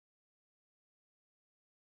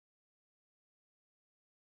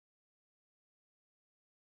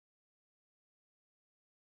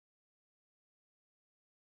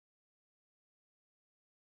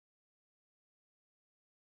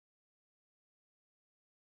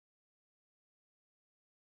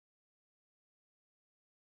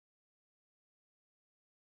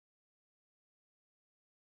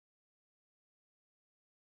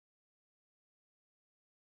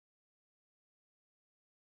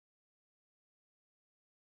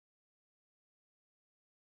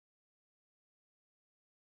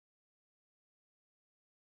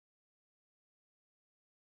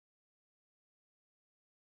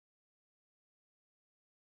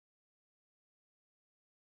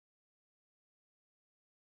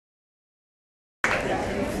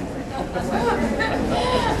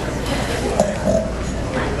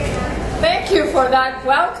that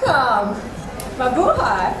welcome.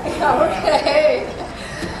 Mabuhay. Okay.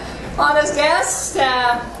 Honest guests,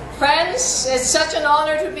 friends, it's such an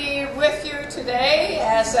honor to be with you today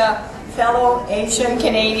as a fellow Asian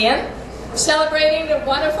Canadian, celebrating the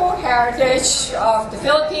wonderful heritage of the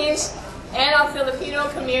Philippines and our Filipino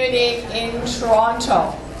community in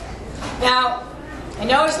Toronto. Now, I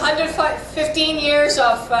know it's 115 years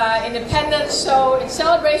of independence, so in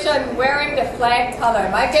celebration I'm wearing the flag color.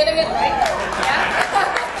 Am I getting it right?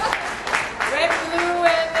 Yeah? Red, blue,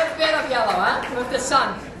 and a bit of yellow, huh? With the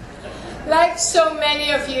sun. Like so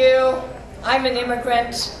many of you, I'm an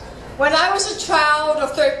immigrant. When I was a child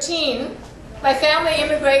of 13, my family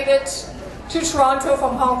immigrated to Toronto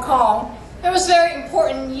from Hong Kong. It was a very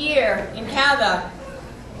important year in Canada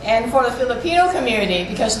and for the Filipino community,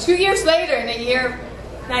 because 2 years later, in the year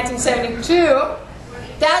 1972,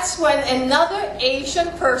 that's when another Asian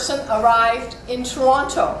person arrived in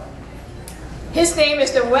Toronto. His name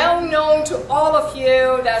is the well-known to all of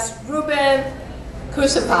you, that's Ruben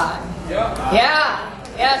Cusipag.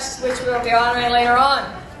 Yes, which we'll be honoring later on.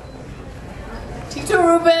 Tito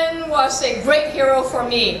Ruben was a great hero for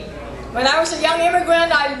me. When I was a young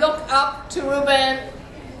immigrant, I looked up to Ruben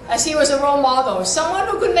as he was a role model, someone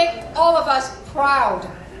who could make all of us proud,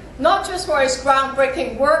 not just for his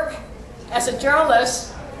groundbreaking work as a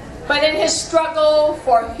journalist, but in his struggle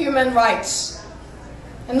for human rights.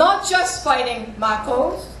 And not just fighting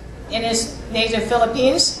Marcos in his native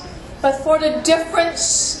Philippines, but for the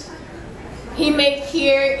difference he made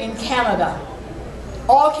here in Canada.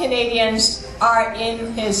 All Canadians are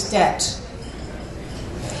in his debt.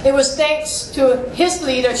 It was thanks to his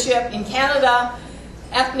leadership in Canada,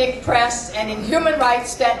 ethnic press, and in human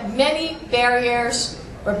rights that many barriers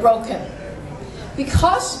were broken.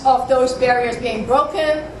 Because of those barriers being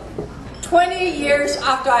broken, 20 years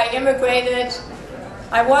after I immigrated,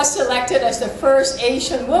 I was selected as the first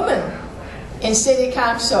Asian woman in City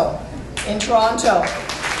Council in Toronto.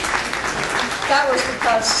 That was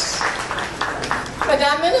because,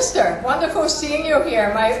 Madam Minister, wonderful seeing you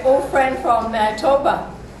here, my old friend from Manitoba.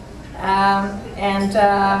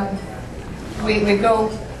 We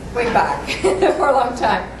go way back for a long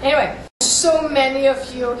time. Anyway, so many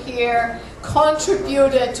of you here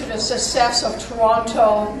contributed to the success of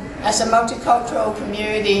Toronto as a multicultural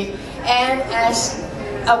community and as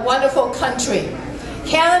a wonderful country.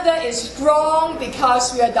 Canada is strong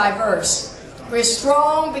because we are diverse. We're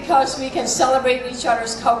strong because we can celebrate each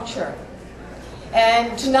other's culture.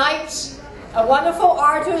 And tonight, a wonderful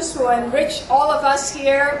artist who enrich all of us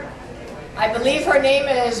here, I believe her name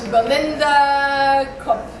is Belinda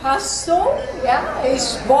Copasso. Yeah,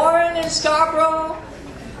 he's born in Scarborough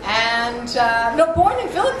and born in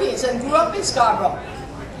Philippines and grew up in Scarborough.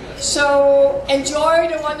 So enjoy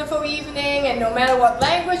the wonderful evening, and no matter what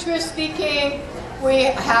language we're speaking, we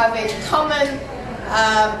have a common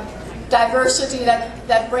diversity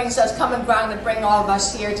that brings us common ground that bring all of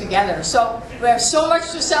us here together. So we have so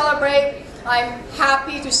much to celebrate. I'm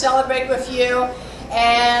happy to celebrate with you.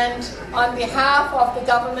 And on behalf of the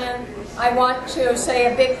government, I want to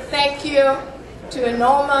say a big thank you to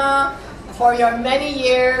Enoma for your many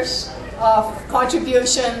years of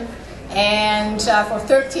contribution and for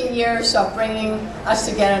 13 years of bringing us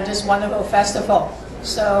together this wonderful festival.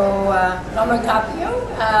 So, Norman Capio,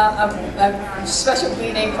 a special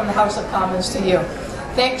greeting from the House of Commons to you.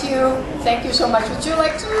 Thank you so much. Would you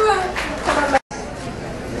like to come on?